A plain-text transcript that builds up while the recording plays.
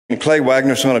Clay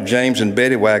Wagner, son of James and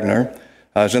Betty Wagner,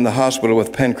 is in the hospital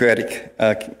with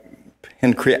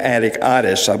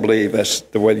pancreatitis, I believe that's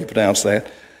the way you pronounce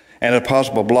that, and a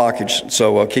possible blockage.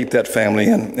 So keep that family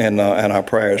in our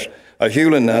prayers.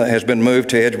 Hewlin has been moved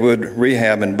to Edgewood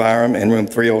Rehab in Byram in room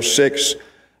 306.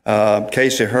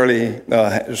 Casey Hurley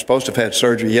was supposed to have had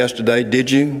surgery yesterday.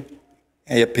 Did you?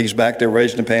 Yep, he's back there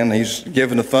raising the pan. He's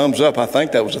giving a thumbs up. I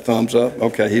think that was a thumbs up.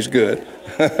 Okay, he's good.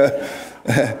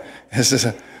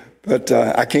 But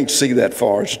I can't see that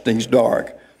far. It's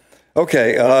dark.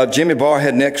 Okay, Jimmy Barr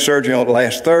had neck surgery on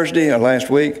last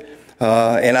week.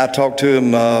 And I talked to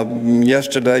him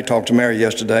talked to Mary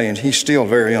yesterday, and he's still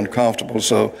very uncomfortable.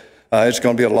 So it's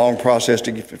going to be a long process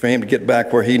for him to get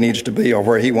back where he needs to be or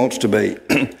where he wants to be.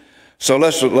 So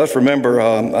let's remember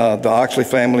the Oxley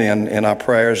family in our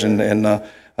prayers and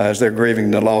as they're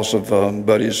grieving the loss of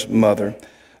Buddy's mother.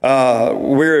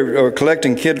 We're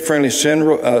collecting kid-friendly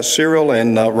cereal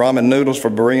and ramen noodles for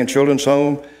Berean Children's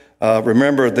Home.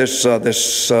 Remember this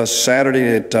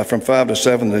Saturday from 5 to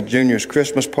 7, the juniors'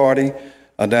 Christmas party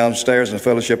downstairs in the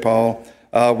fellowship hall.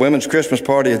 Women's Christmas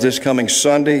party is this coming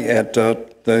Sunday at the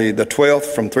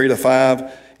 12th from 3 to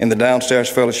 5 in the downstairs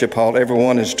fellowship hall.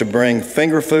 Everyone is to bring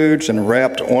finger foods and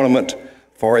wrapped ornament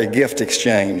for a gift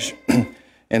exchange.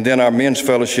 And then our men's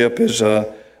fellowship is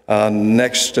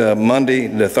next Monday,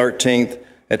 the 13th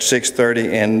at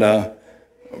 6:30, and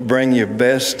bring your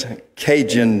best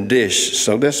Cajun dish.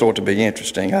 So this ought to be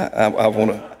interesting. I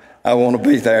want to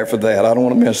be there for that. I don't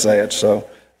want to miss that. So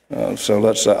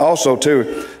let's also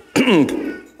too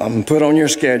put on your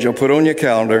schedule, put on your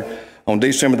calendar on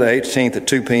December the 18th at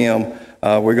 2 p.m.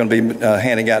 We're going to be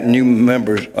handing out new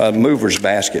movers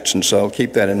baskets, and so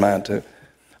keep that in mind too.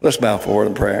 Let's bow forward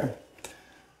in prayer.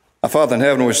 Our Father in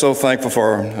heaven, we're so thankful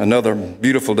for another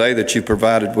beautiful day that you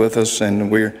provided with us, and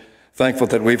we're thankful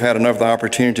that we've had another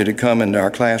opportunity to come into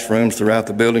our classrooms throughout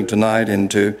the building tonight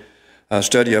and to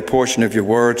study a portion of your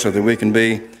word so that we can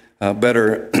be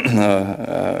better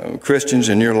Christians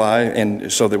in your life,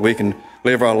 and so that we can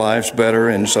live our lives better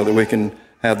and so that we can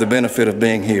have the benefit of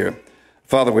being here.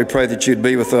 Father, we pray that you'd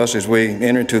be with us as we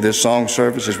enter into this song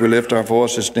service, as we lift our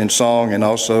voices in song, and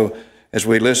also as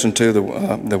we listen to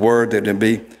the word that will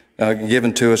be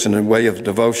given to us in the way of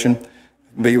devotion.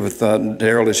 Be with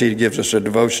Darrell as he gives us a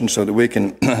devotion so that we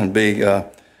can be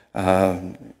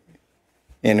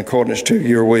in accordance to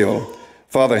your will.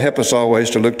 Father, help us always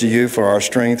to look to you for our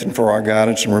strength and for our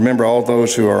guidance. And remember all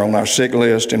those who are on our sick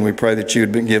list, and we pray that you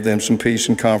would give them some peace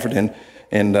and comfort and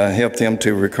help them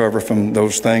to recover from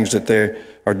those things that they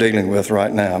are dealing with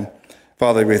right now.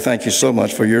 Father, we thank you so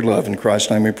much for your love. In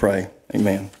Christ's name we pray.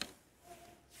 Amen.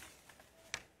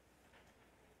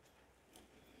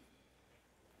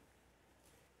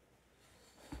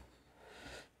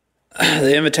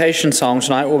 The invitation song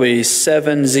tonight will be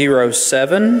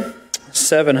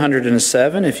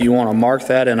 707, if you want to mark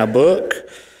that in a book.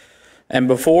 And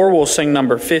before, we'll sing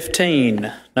number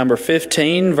 15. Number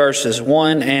 15, verses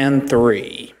 1 and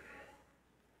 3.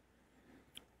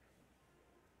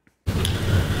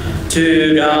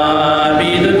 To God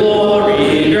be the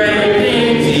glory, great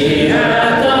things he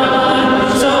hath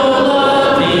done. So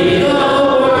loved he the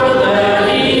world that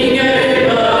he gave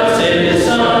us his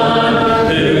Son,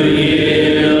 who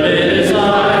yielded his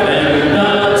life and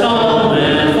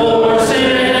atonement for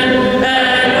sin,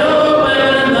 and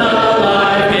opened the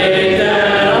life gate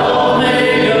that all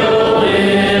may go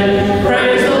in.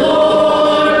 Praise the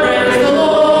Lord,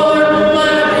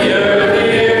 let the earth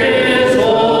hear his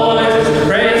voice.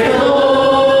 Praise the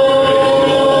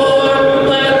Lord,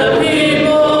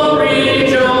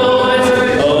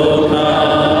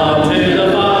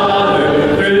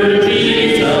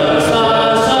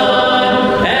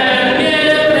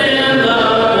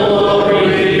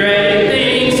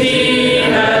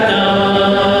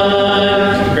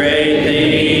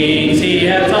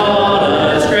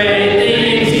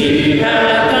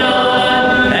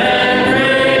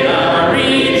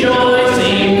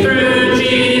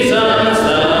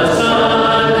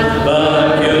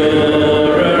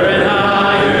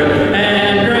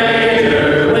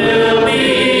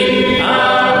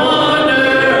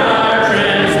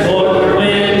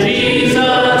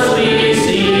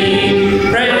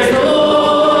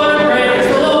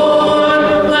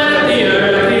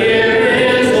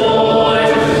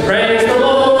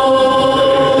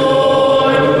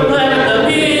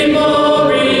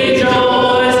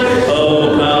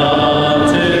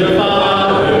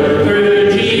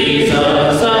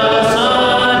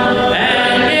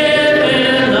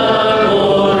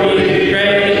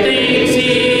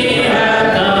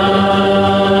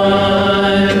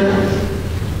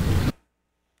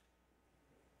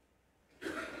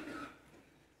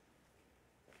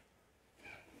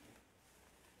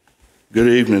 Good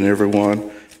evening,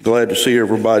 everyone. Glad to see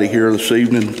everybody here this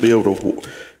evening, be able to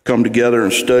come together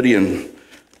and study and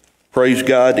praise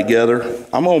God together.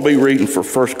 I'm going to be reading for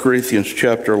 1 Corinthians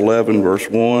chapter 11, verse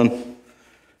 1.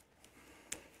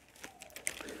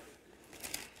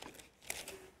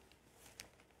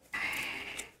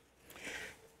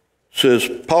 Says,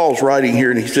 Paul's writing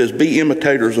here, and he says, be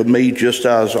imitators of me just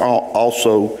as I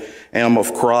also am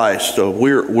of Christ. So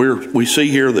we see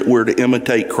here that we're to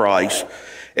imitate Christ.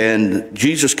 And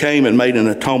Jesus came and made an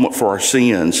atonement for our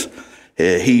sins.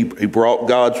 He brought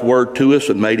God's word to us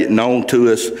and made it known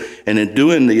to us. And in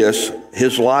doing this,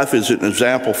 his life is an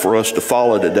example for us to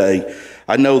follow today.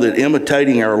 I know that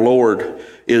imitating our Lord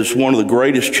is one of the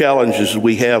greatest challenges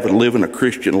we have in living a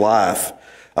Christian life.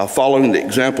 Following the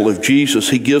example of Jesus,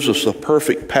 he gives us the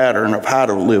perfect pattern of how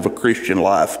to live a Christian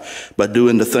life by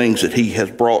doing the things that he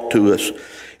has brought to us.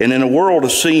 And in a world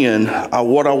of sin,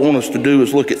 what I want us to do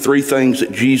is look at three things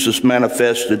that Jesus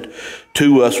manifested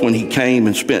to us when he came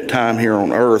and spent time here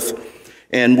on earth.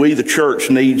 And we, the church,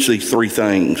 needs these three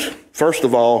things. First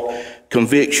of all,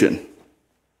 conviction.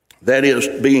 That is,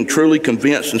 being truly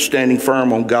convinced and standing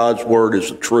firm on God's word as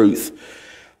the truth.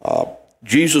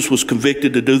 Jesus was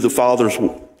convicted to do the Father's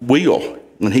will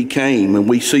when he came, and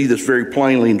we see this very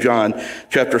plainly in John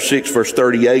chapter 6, verse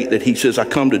 38, that he says, I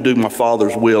come to do my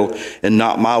Father's will and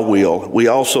not my will. We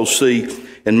also see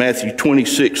in Matthew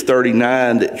 26,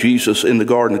 39, that Jesus in the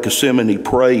Garden of Gethsemane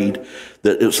prayed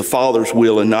that it's the Father's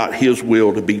will and not his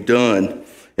will to be done.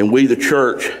 And we, the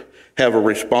church, have a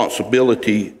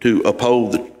responsibility to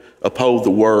uphold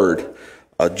the word.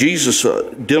 Jesus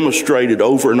demonstrated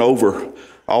over and over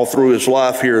all through his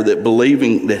life here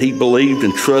that he believed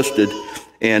and trusted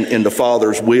in the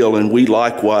Father's will, and we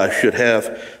likewise should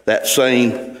have that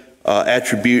same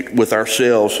attribute with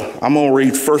ourselves. I'm going to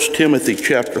read 1 Timothy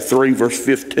chapter 3, verse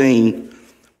 15.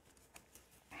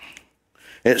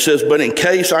 It says, but in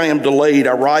case I am delayed,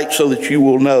 I write so that you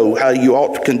will know how you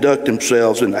ought to conduct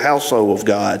yourselves in the household of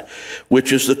God,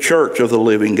 which is the church of the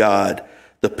living God,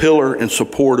 the pillar and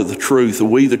support of the truth. And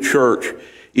we, the church,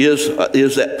 is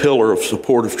that pillar of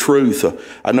support of truth.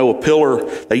 I know a pillar,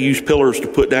 they use pillars to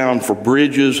put down for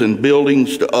bridges and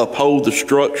buildings to uphold the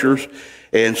structures.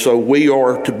 And so we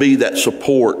are to be that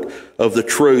support of the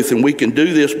truth. And we can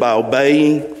do this by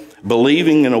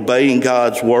believing and obeying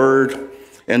God's word,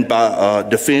 and by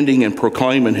defending and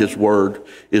proclaiming his word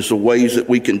is the ways that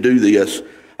we can do this.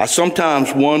 I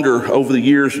sometimes wonder over the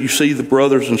years, you see the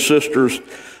brothers and sisters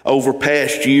over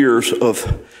past years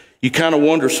you kind of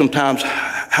wonder sometimes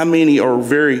how many are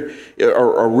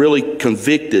really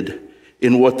convicted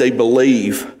in what they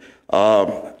believe.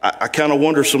 I kind of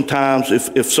wonder sometimes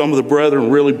if some of the brethren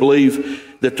really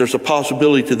believe that there's a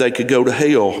possibility that they could go to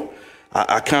hell.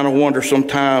 I kind of wonder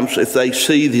sometimes if they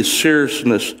see the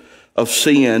seriousness of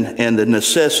sin and the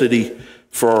necessity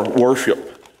for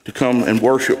worship, to come and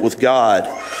worship with God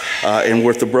and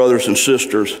with the brothers and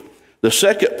sisters. The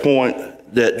second point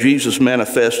that Jesus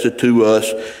manifested to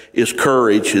us is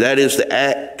courage. That is the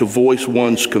act to voice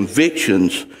one's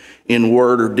convictions in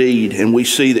word or deed. And we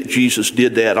see that Jesus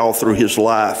did that all through his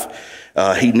life.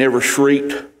 He never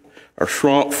shrieked or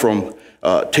shrunk from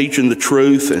teaching the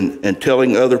truth and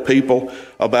telling other people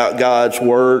about God's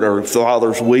word or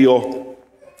Father's will,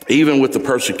 even with the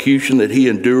persecution that he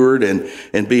endured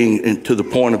and being to the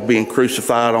point of being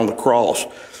crucified on the cross.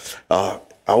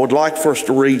 I would like for us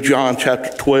to read John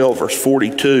chapter 12, verse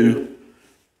 42.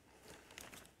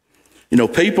 You know,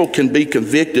 people can be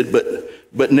convicted,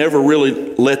 but never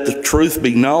really let the truth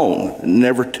be known,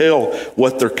 never tell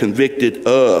what they're convicted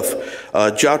of.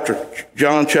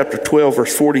 John chapter 12,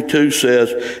 verse 42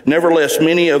 says, nevertheless,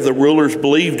 many of the rulers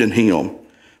believed in him,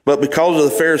 but because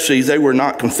of the Pharisees, they were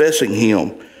not confessing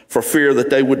him for fear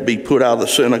that they would be put out of the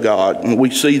synagogue. And we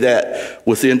see that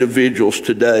with individuals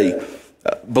today.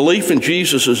 Belief in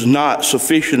Jesus is not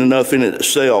sufficient enough in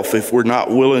itself if we're not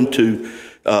willing to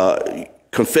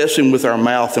confess him with our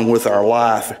mouth and with our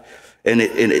life. And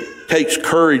it takes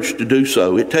courage to do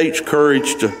so. It takes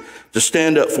courage to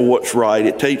stand up for what's right.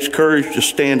 It takes courage to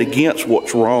stand against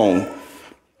what's wrong.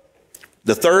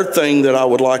 The third thing that I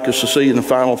would like us to see, and the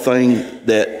final thing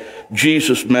that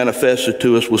Jesus manifested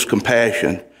to us, was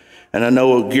compassion. And I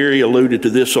know Gary alluded to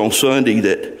this on Sunday,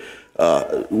 that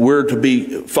we're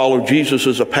to follow Jesus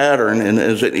as a pattern and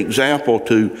as an example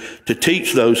to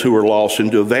teach those who are lost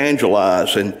and to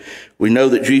evangelize. And we know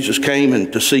that Jesus came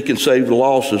and to seek and save the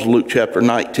lost, as Luke chapter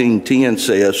 19:10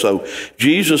 says. So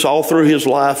Jesus, all through his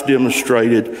life,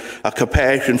 demonstrated a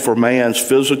compassion for man's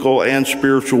physical and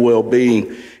spiritual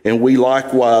well-being, and we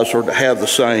likewise are to have the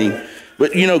same.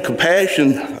 But, you know,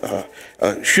 compassion,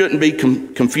 shouldn't be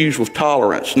confused with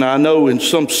tolerance. Now, I know in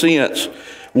some sense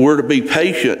we're to be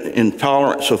patient in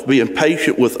tolerance of being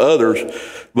patient with others,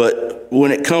 but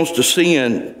when it comes to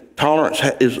sin, tolerance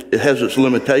has its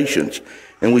limitations.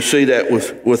 And we see that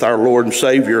with our Lord and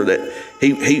Savior, that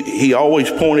he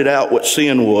always pointed out what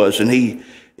sin was. And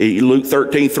Luke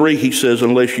 13:3, he says,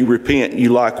 unless you repent, you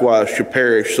likewise shall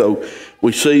perish. So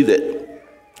we see that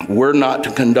we're not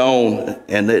to condone,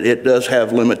 and that it does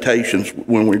have limitations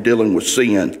when we're dealing with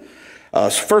sin.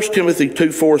 1 Timothy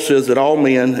 2:4 says that all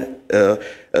men,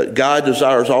 God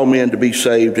desires all men to be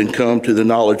saved and come to the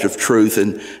knowledge of truth.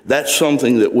 And that's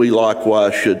something that we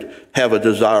likewise should have a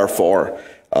desire for.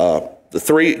 The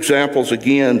three examples,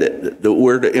 again, that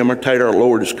we're to imitate our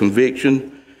Lord is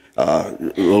conviction.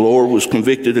 The Lord was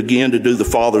convicted again to do the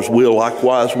Father's will.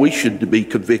 Likewise, we should be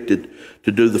convicted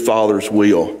to do the Father's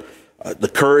will. The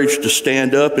courage to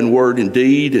stand up in word and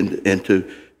deed and to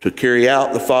carry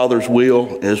out the Father's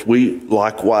will, as we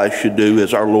likewise should do,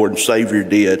 as our Lord and Savior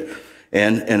did.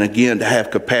 And again, to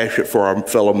have compassion for our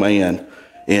fellow man,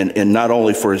 and not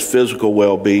only for his physical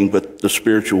well-being, but the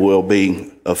spiritual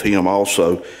well-being of him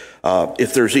also.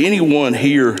 If there's anyone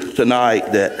here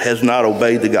tonight that has not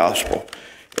obeyed the gospel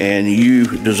and you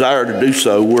desire to do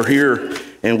so, we're here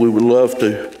and we would love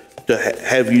to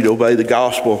have you to obey the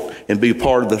gospel and be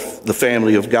part of the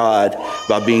family of God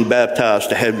by being baptized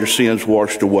to have your sins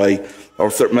washed away. Or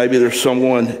if maybe there's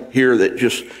someone here that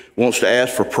just wants to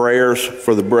ask for prayers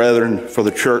for the brethren, for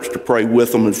the church to pray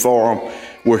with them and for them,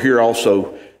 we're here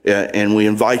also, and we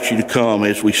invite you to come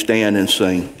as we stand and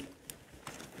sing.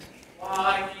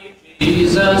 Why keep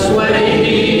Jesus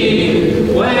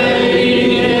waiting,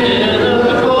 waiting in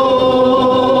the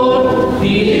cold?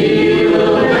 He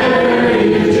will carry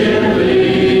you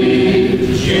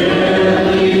gently,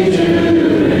 gently to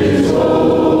his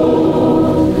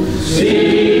home.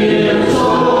 See him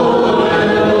slow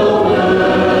and open.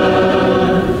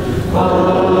 I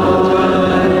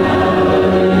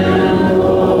am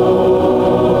Lord.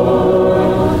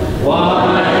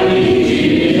 Why keep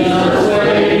Jesus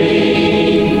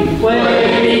waiting,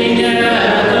 waiting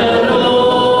at the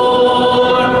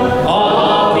door?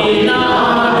 Oft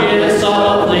knocketh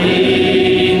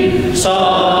softly,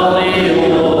 softly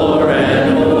o'er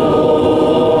and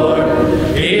o'er.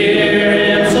 Hear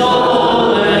him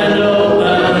slow and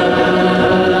open.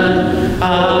 I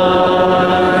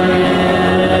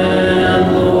am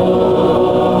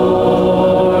Lord.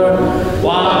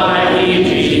 Why keep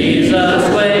Jesus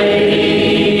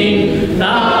waiting,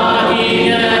 knocking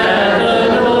at the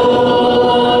door?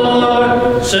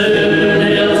 Soon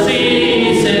he'll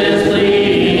cease his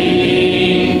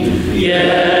pleading,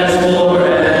 yes,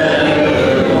 forevermore.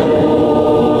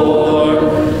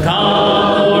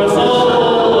 Come, poor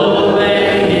soul,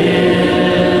 obey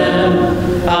him.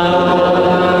 I am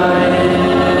Lord.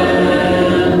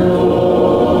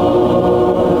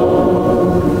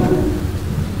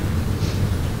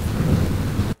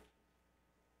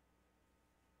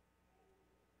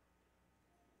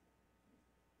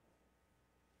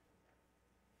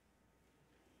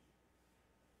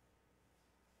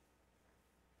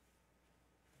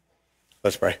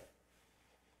 Let's pray.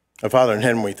 Our Father in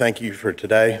heaven, we thank you for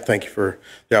today. Thank you for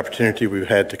the opportunity we've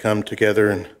had to come together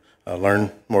and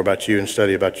learn more about you and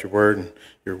study about your word and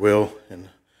your will. And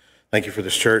thank you for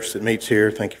this church that meets here.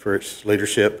 Thank you for its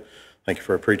leadership. Thank you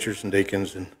for our preachers and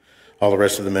deacons and all the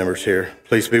rest of the members here.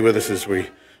 Please be with us as we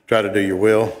try to do your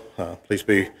will. Please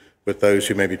be with those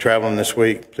who may be traveling this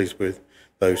week. Please be with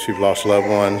those who've lost loved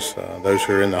ones, those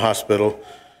who are in the hospital,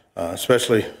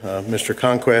 especially Mr.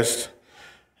 Conquest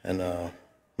and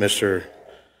Mr.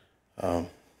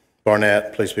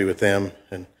 Barnett. Please be with them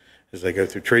and as they go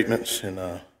through treatments,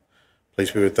 and please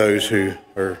be with those who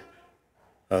are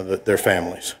their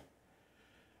families.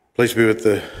 Please be with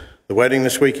the wedding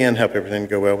this weekend. Help everything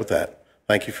go well with that.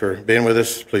 Thank you for being with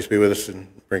us. Please be with us and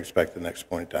bring us back to the next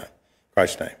point in time. In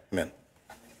Christ's name, amen.